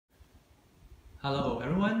Hello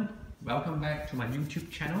everyone, welcome back to my YouTube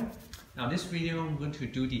channel. Now this video I'm going to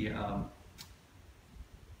do the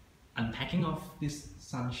unpacking of this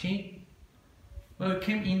sunshade. Well, it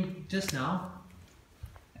came in just now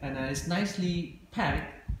and it's nicely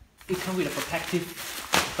packed. It comes with a protective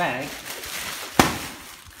bag,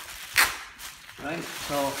 right?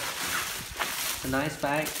 So it's a nice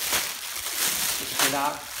bag. It's it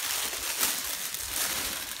out.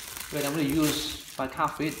 Where I'm going to use my car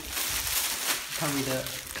fit. Come with a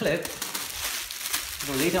clip.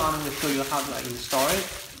 So later on I'm going to show you how to install it,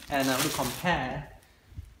 and I'm going to compare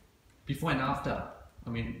before and after. I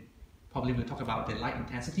mean, probably we'll talk about the light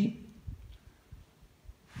intensity.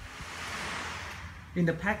 In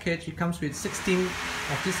the package, it comes with 16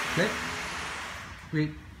 of this clip with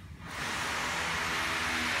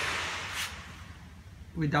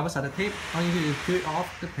double-sided tape. All you do is peel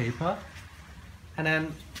off the paper, and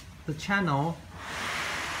then the channel.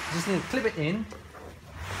 Just need to clip it in,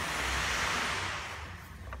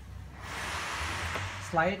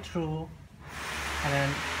 slide it through, and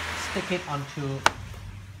then stick it onto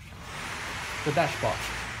the dashboard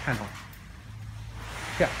panel.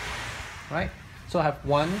 Here, right? So I have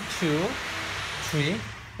 1, 2, 3,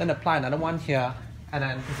 then apply another one here, and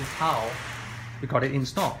then this is how we got it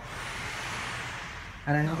installed.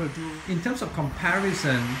 And then I'm going to do, in terms of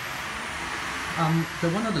comparison, the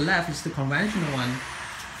one on the left is the conventional one.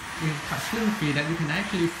 With touch slim fit that you can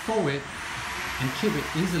actually fold it and keep it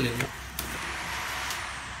easily.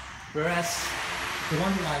 Whereas the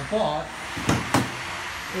one that I bought,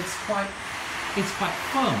 it's quite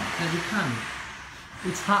firm that you can't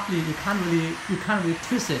really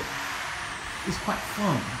twist it. It's quite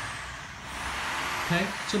firm. Okay,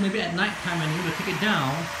 so maybe at night time when you want to take it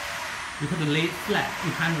down, because the lay it flat,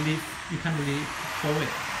 you can't really fold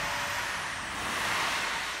it.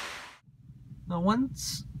 Now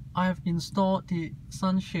once I've installed the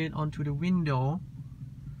sunshade onto the window,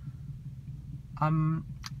 I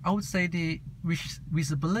would say the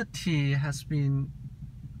visibility has been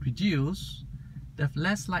reduced. There's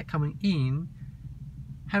less light coming in.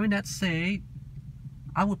 Having that said,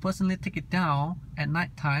 I would personally take it down at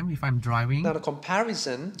night time if I'm driving. Now the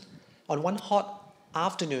comparison, on one hot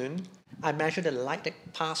afternoon, I measured the light that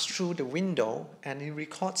passed through the window and it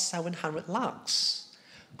records 700 lux.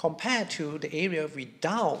 Compared to the area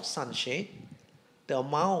without sunshade, the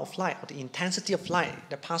amount of light or the intensity of light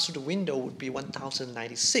that passes through the window would be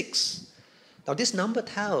 1096. Now this number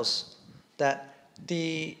tells that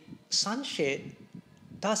the sunshade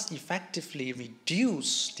does effectively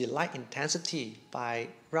reduce the light intensity by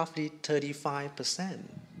roughly 35%.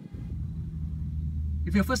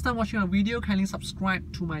 If you're first time watching our video, kindly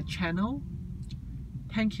subscribe to my channel.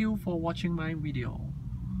 Thank you for watching my video.